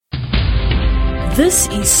This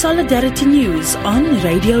is Solidarity News on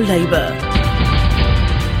Radio Labour.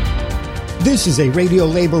 This is a Radio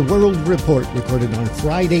Labour World Report recorded on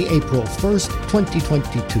Friday, April 1st,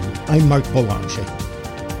 2022. I'm Mark Boulanger.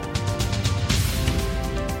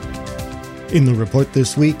 In the report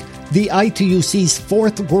this week, the ITUC's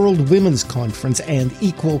 4th World Women's Conference and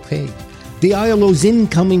equal pay. The ILO's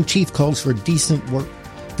incoming chief calls for decent work.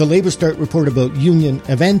 The LabourStart report about union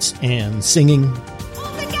events and singing.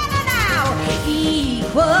 All together now!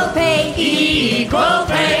 Equal pay! Equal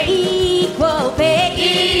pay! Equal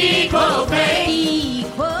pay! Equal pay!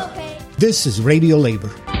 Equal pay! This is Radio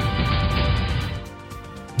Labour.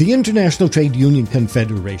 The International Trade Union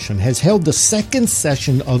Confederation has held the second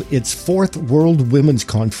session of its 4th World Women's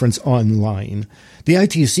Conference online. The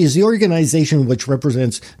ITUC is the organization which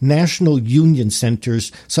represents national union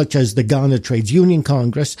centers such as the Ghana Trades Union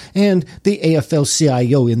Congress and the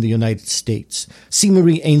AFL-CIO in the United States. C.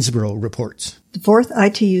 Marie Ainsborough reports. The 4th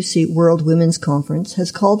ITUC World Women's Conference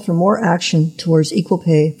has called for more action towards equal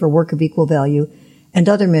pay for work of equal value and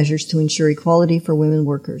other measures to ensure equality for women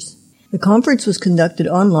workers. The conference was conducted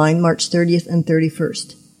online March 30th and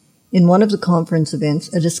 31st. In one of the conference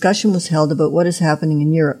events, a discussion was held about what is happening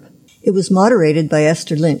in Europe. It was moderated by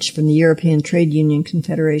Esther Lynch from the European Trade Union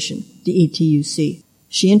Confederation, the ETUC.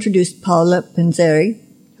 She introduced Paola Panzeri,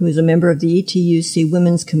 who is a member of the ETUC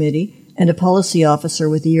Women's Committee and a policy officer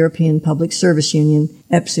with the European Public Service Union,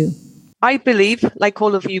 EPSU. I believe, like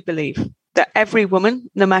all of you believe, that every woman,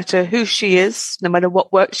 no matter who she is, no matter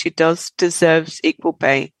what work she does, deserves equal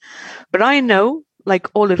pay. But I know, like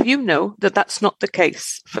all of you know, that that's not the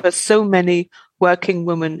case for so many working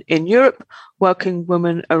women in Europe, working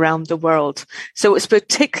women around the world. So it's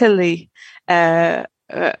particularly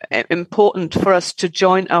important for us to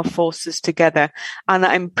join our forces together. And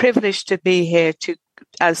I'm privileged to be here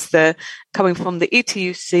coming from the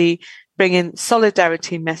ETUC, bringing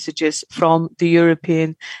solidarity messages from the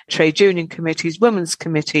European Trade Union Committee's Women's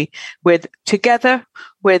Committee together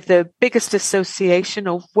with the biggest association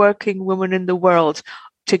of working women in the world,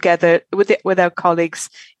 together with our colleagues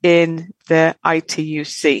in the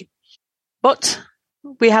ITUC. But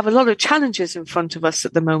we have a lot of challenges in front of us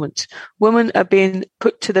at the moment. Women are being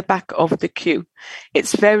put to the back of the queue.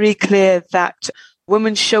 It's very clear that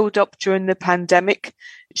women showed up during the pandemic,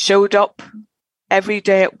 showed up every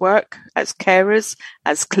day at work as carers,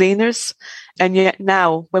 as cleaners. And yet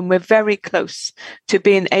now, when we're very close to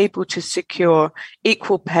being able to secure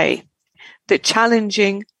equal pay, the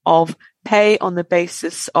challenging of pay on the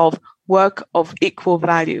basis of work of equal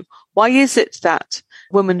value. Why is it that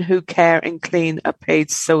women who care and clean are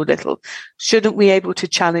paid so little? Shouldn't we be able to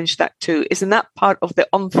challenge that too? Isn't that part of the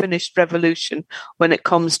unfinished revolution when it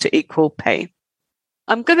comes to equal pay?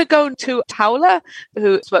 I'm going to go to Paola,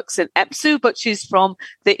 who works in EPSU, but she's from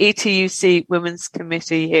the ETUC Women's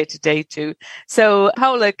Committee here today too. So,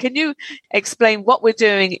 Paola, can you explain what we're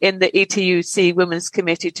doing in the ETUC Women's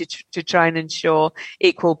Committee to try and ensure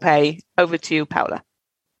equal pay? Over to you, Paola.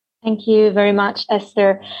 Thank you very much,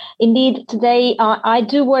 Esther. Indeed, today I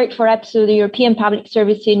do work for EPSU, the European Public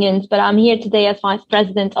Service Unions, but I'm here today as Vice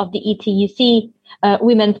President of the ETUC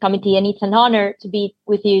Women's Committee, and it's an honor to be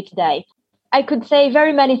with you today. I could say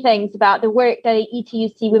very many things about the work that the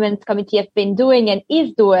ETUC Women's Committee has been doing and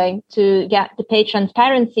is doing to get the Pay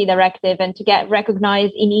Transparency Directive and to get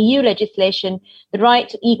recognized in EU legislation the right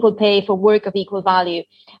to equal pay for work of equal value.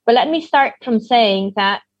 But let me start from saying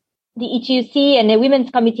that the ETUC and the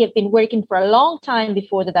Women's Committee have been working for a long time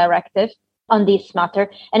before the directive on this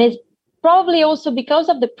matter, and it's probably also because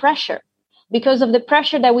of the pressure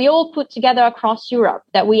that we all put together across Europe,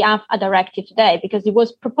 that we have a directive today, because it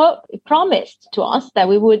was promised to us that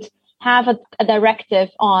we would have a directive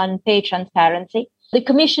on pay transparency. The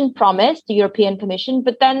Commission promised, the European Commission,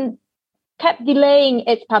 but then kept delaying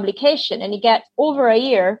its publication, and it got over a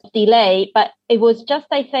year delay. But it was just,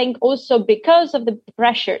 I think, also because of the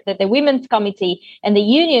pressure that the Women's Committee and the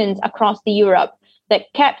unions across Europe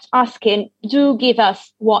that kept asking, do give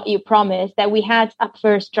us what you promised, that we had a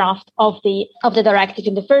first draft of the directive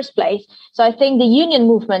in the first place. So I think the union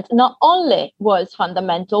movement not only was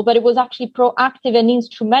fundamental, but it was actually proactive and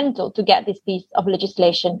instrumental to get this piece of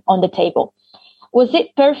legislation on the table. Was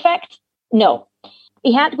it perfect? No.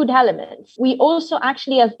 It had good elements. We also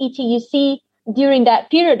actually, as ETUC, during that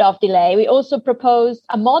period of delay, we also proposed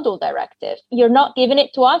a model directive. You're not giving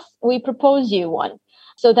it to us, we propose you one,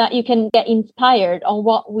 so that you can get inspired on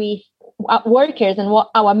what we workers and what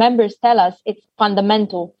our members tell us it's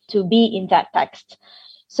fundamental to be in that text.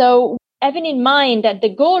 So having in mind that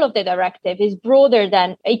the goal of the directive is broader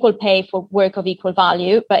than equal pay for work of equal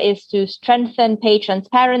value, but is to strengthen pay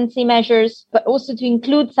transparency measures, but also to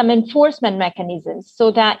include some enforcement mechanisms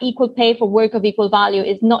so that equal pay for work of equal value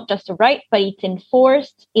is not just a right, but it's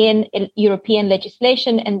enforced in European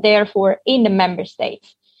legislation and therefore in the member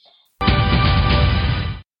states.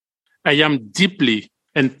 I am deeply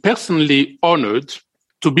and personally honored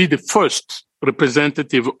to be the first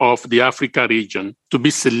representative of the Africa region to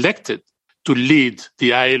be selected to lead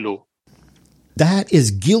the ILO. That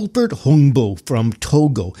is Gilbert Humbo from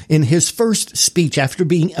Togo in his first speech after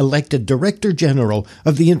being elected Director General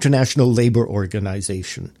of the International Labour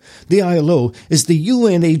Organization. The ILO is the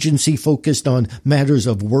UN agency focused on matters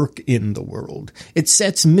of work in the world. It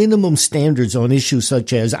sets minimum standards on issues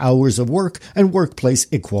such as hours of work and workplace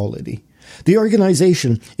equality. The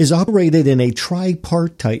organization is operated in a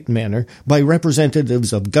tripartite manner by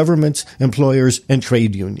representatives of governments, employers, and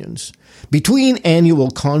trade unions. Between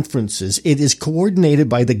annual conferences, it is coordinated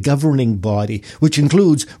by the governing body, which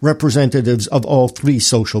includes representatives of all three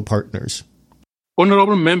social partners.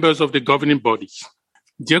 Honorable members of the governing body,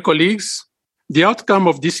 dear colleagues, the outcome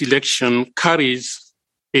of this election carries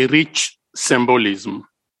a rich symbolism.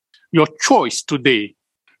 Your choice today,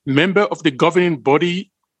 member of the governing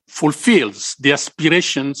body, fulfills the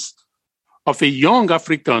aspirations of a young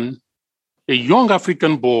African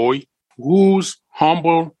boy whose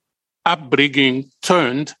humble upbringing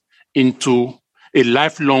turned into a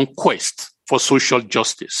lifelong quest for social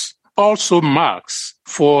justice. Also marks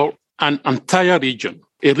for an entire region,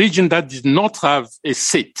 a region that did not have a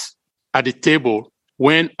seat at the table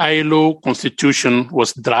when ILO Constitution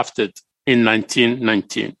was drafted in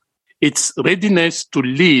 1919. Its readiness to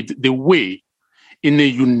lead the way in a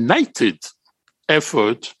united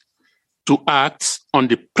effort to act on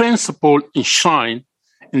the principle enshrined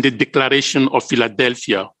in the Declaration of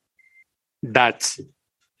Philadelphia that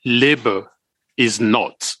labor is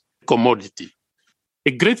not a commodity.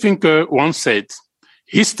 A great thinker once said,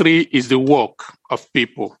 history is the work of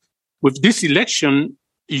people. With this election,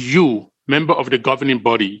 you, member of the governing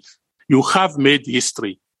body, you have made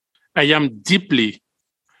history. I am deeply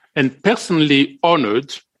and personally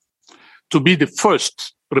honored to be the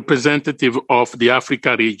first representative of the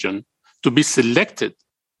Africa region to be selected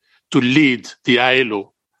to lead the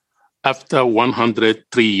ILO after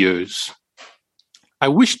 103 years. I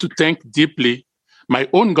wish to thank deeply my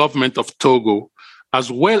own government of Togo,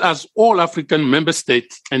 as well as all African member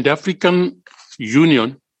states and the African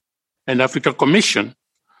Union and African Commission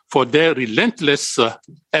for their relentless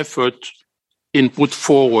effort in put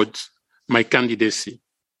forward my candidacy.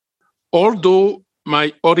 Although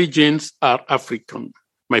my origins are African,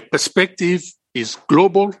 my perspective is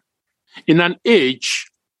global. In an age,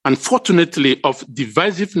 unfortunately, of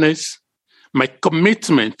divisiveness, my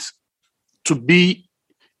commitment to be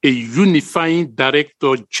a unifying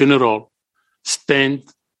Director General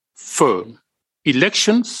stands firm.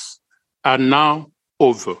 Elections are now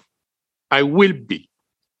over. I will be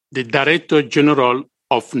the Director General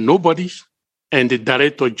of nobody and the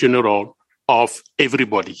Director General of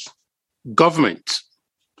everybody. Government,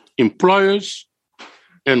 employers,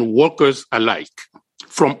 and workers alike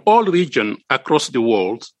from all regions across the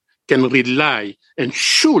world can rely and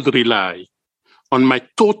should rely on my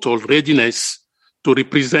total readiness to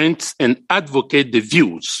represent and advocate the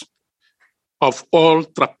views of all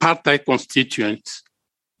tripartite constituents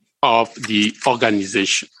of the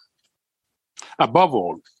organization. Above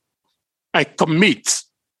all, I commit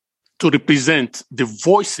to represent the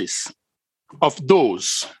voices of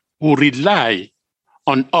those who rely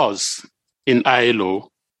on us in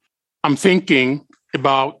ILO. I'm thinking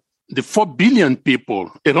about the 4 billion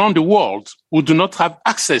people around the world who do not have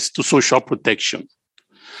access to social protection.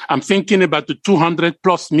 I'm thinking about the 200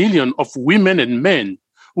 plus million of women and men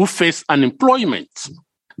who face unemployment,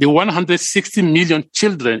 the 160 million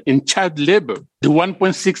children in child labor, the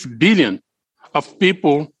 1.6 billion of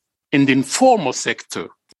people in the informal sector.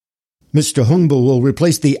 Mr. Humbo will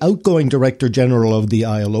replace the outgoing Director General of the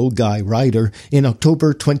ILO, Guy Ryder, in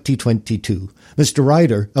October 2022. Mr.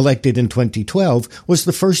 Ryder, elected in 2012, was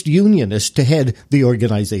the first unionist to head the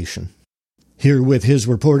organization. Here with his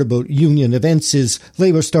report about union events is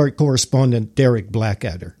LabourStart correspondent Derek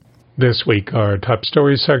Blackadder. This week, our top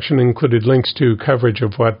stories section included links to coverage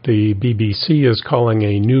of what the BBC is calling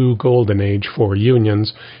a new golden age for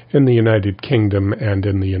unions in the United Kingdom and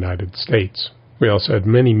in the United States. We also had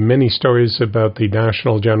many stories about the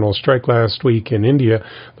national general strike last week in India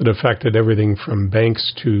that affected everything from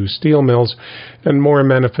banks to steel mills, and more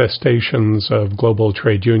manifestations of global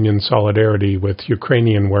trade union solidarity with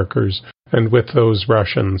Ukrainian workers and with those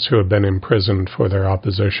Russians who have been imprisoned for their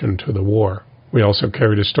opposition to the war. We also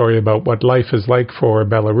carried a story about what life is like for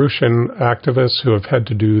Belarusian activists who have had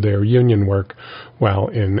to do their union work while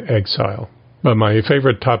in exile. But my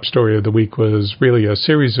favorite top story of the week was really a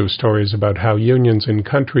series of stories about how unions in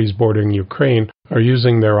countries bordering Ukraine are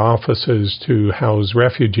using their offices to house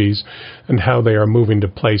refugees and how they are moving to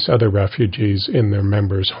place other refugees in their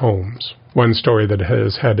members' homes. One story that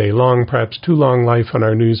has had a long, perhaps too long life on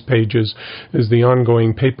our news pages is the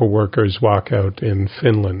ongoing paper workers' walkout in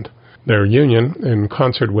Finland. Their union, in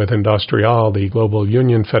concert with Industrial, the global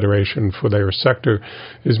union federation for their sector,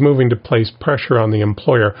 is moving to place pressure on the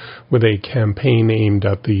employer with a campaign aimed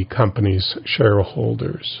at the company's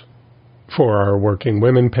shareholders. For our Working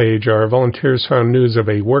Women page, our volunteers found news of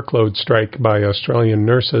a workload strike by Australian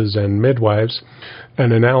nurses and midwives,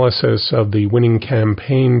 an analysis of the winning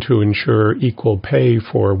campaign to ensure equal pay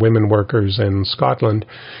for women workers in Scotland,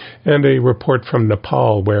 and a report from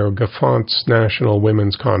Nepal where Gafont's National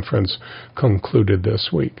Women's Conference concluded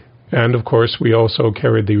this week. And, of course, we also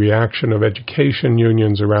carried the reaction of education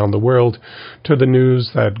unions around the world to the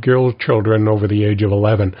news that girl children over the age of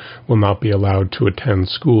 11 will not be allowed to attend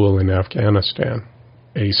school in Afghanistan.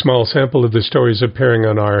 A small sample of the stories appearing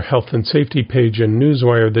on our health and safety page in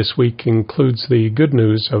Newswire this week includes the good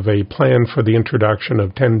news of a plan for the introduction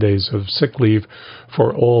of 10 days of sick leave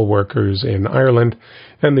for all workers in Ireland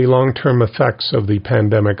and the long-term effects of the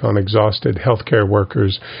pandemic on exhausted healthcare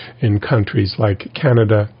workers in countries like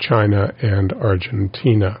Canada, China, and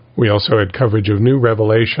Argentina. We also had coverage of new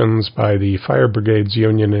revelations by the Fire Brigades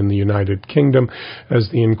Union in the United Kingdom as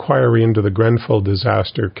the inquiry into the Grenfell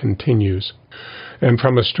disaster continues. And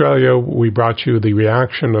from Australia, we brought you the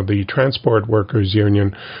reaction of the Transport Workers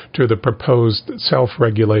Union to the proposed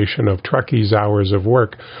self-regulation of truckies' hours of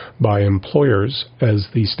work by employers as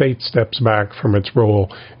the state steps back from its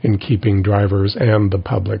role in keeping drivers and the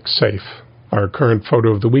public safe. Our current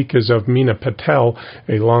photo of the week is of Meena Patel,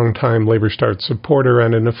 a longtime LabourStart supporter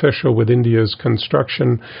and an official with India's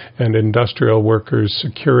Construction and Industrial Workers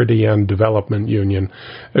Security and Development Union,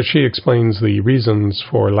 as she explains the reasons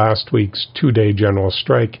for last week's two-day general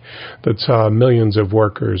strike that saw millions of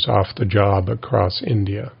workers off the job across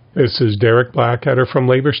India. This is Derek Blackadder from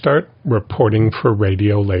LabourStart, reporting for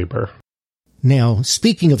Radio Labour. Now,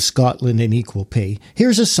 speaking of Scotland and equal pay,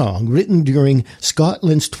 here's a song written during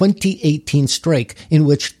Scotland's 2018 strike in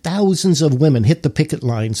which thousands of women hit the picket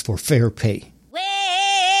lines for fair pay. Well,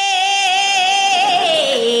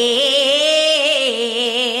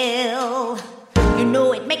 you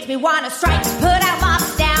know it makes me want to strike, put our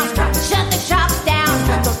mops down, shut the shops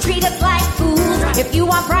down, don't treat us like fools. If you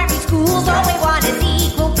want primary schools, all we want is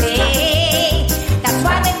equal pay. That's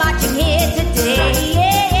why we're marching here today.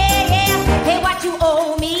 You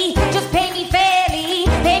owe me, just pay me fairly,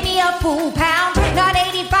 pay me a full pound, not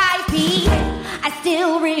 85p. I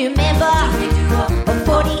still remember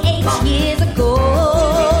 48 years ago,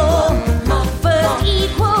 first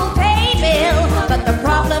equal pay bill, but the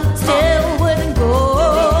problem still wouldn't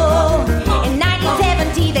go. In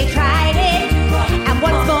 1970 they tried it, and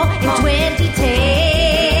once more in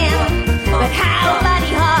 2010. But how bloody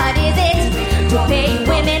hard is it to pay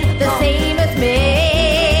women the same as men?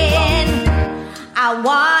 I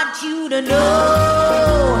want you to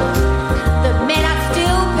know that men are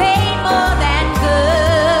still paid more than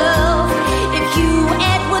girls. If Hugh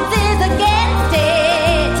Edwards is against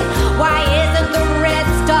it, why isn't the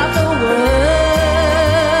rest of the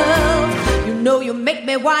world? You know you make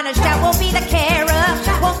me wanna shout. Won't be the carer,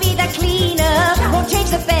 won't be the cleaner, won't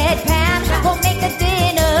change the bedpan, won't make the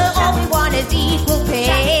dinner. All we want is equal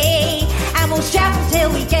pay, and we'll shout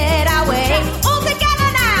until we get our way. All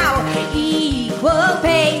together now. Equal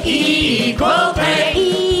pay, equal pay,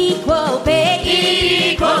 equal pay,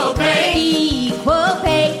 equal pay, equal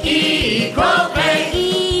pay, equal pay,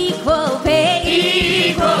 equal pay,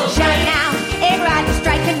 equal. Shout now, everybody's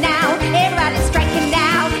striking now, everybody's striking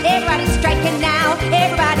now, everybody's striking now,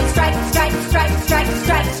 everybody's strike, strike, strike, strike,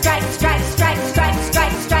 strike, strike, strike, strike, strike, strike,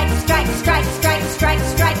 strike, strike, strike, strike, strike,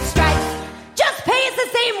 strike, strike. Just pay us the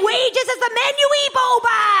same wages as the men you e-bowl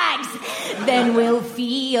bags. Then we'll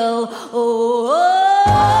feel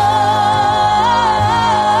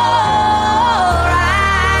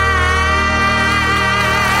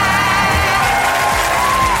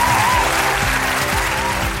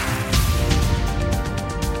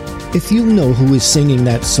If you know who is singing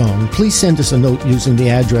that song, please send us a note using the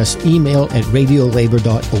address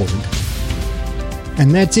email@radiolabor.org.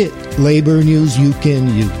 And that's it. Labor news you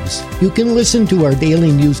can use. You can listen to our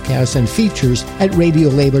daily newscasts and features at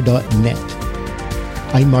radiolabor.net.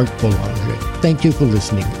 I'm Mark Boulanger. Thank you for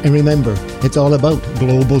listening. And remember, it's all about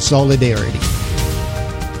global solidarity.